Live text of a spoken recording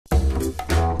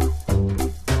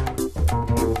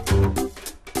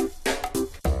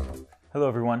Hello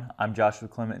everyone, I'm Joshua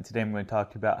Clement, and today I'm going to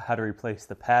talk to you about how to replace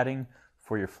the padding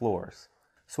for your floors.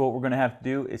 So what we're going to have to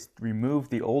do is remove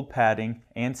the old padding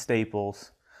and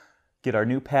staples, get our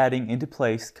new padding into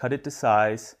place, cut it to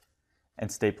size,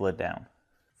 and staple it down.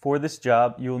 For this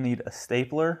job, you will need a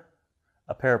stapler,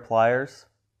 a pair of pliers,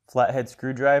 flathead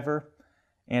screwdriver,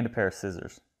 and a pair of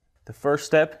scissors. The first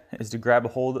step is to grab a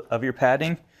hold of your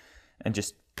padding and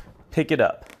just pick it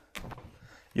up.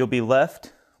 You'll be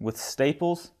left with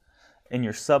staples in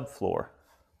your subfloor.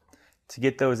 To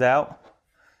get those out,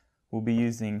 we'll be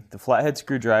using the flathead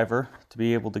screwdriver to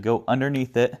be able to go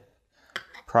underneath it,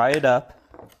 pry it up,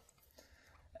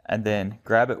 and then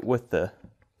grab it with the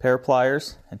pair of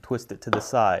pliers and twist it to the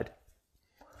side.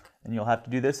 And you'll have to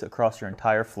do this across your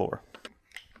entire floor.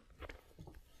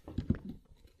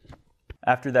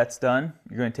 After that's done,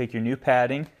 you're going to take your new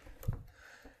padding,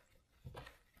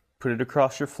 put it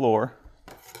across your floor,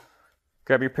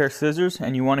 grab your pair of scissors,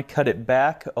 and you want to cut it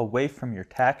back away from your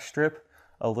tack strip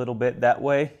a little bit. That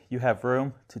way you have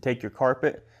room to take your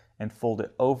carpet and fold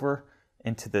it over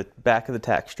into the back of the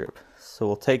tack strip. So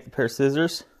we'll take the pair of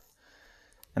scissors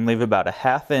and leave about a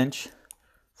 ½ inch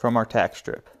from our tack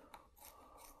strip.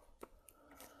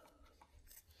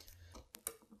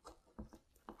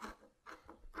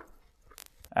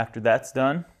 After that's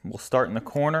done, we'll start in the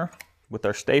corner with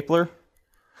our stapler.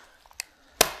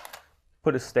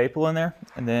 Put a staple in there,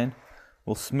 and then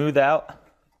we'll smooth out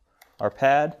our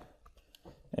pad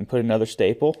and put another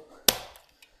staple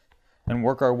and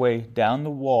work our way down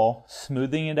the wall,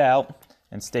 smoothing it out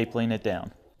and stapling it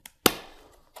down.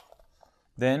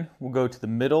 Then we'll go to the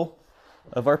middle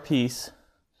of our piece,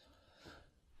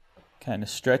 kind of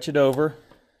stretch it over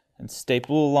and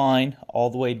staple a line all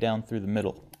the way down through the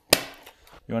middle.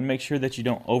 You want to make sure that you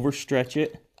don't overstretch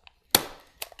it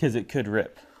because it could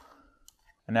rip.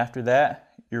 And after that,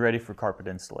 you're ready for carpet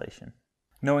installation.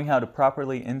 Knowing how to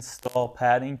properly install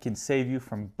padding can save you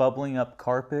from bubbling up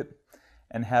carpet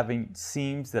and having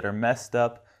seams that are messed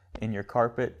up in your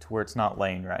carpet to where it's not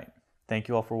laying right. Thank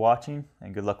you all for watching,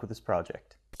 and good luck with this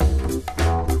project.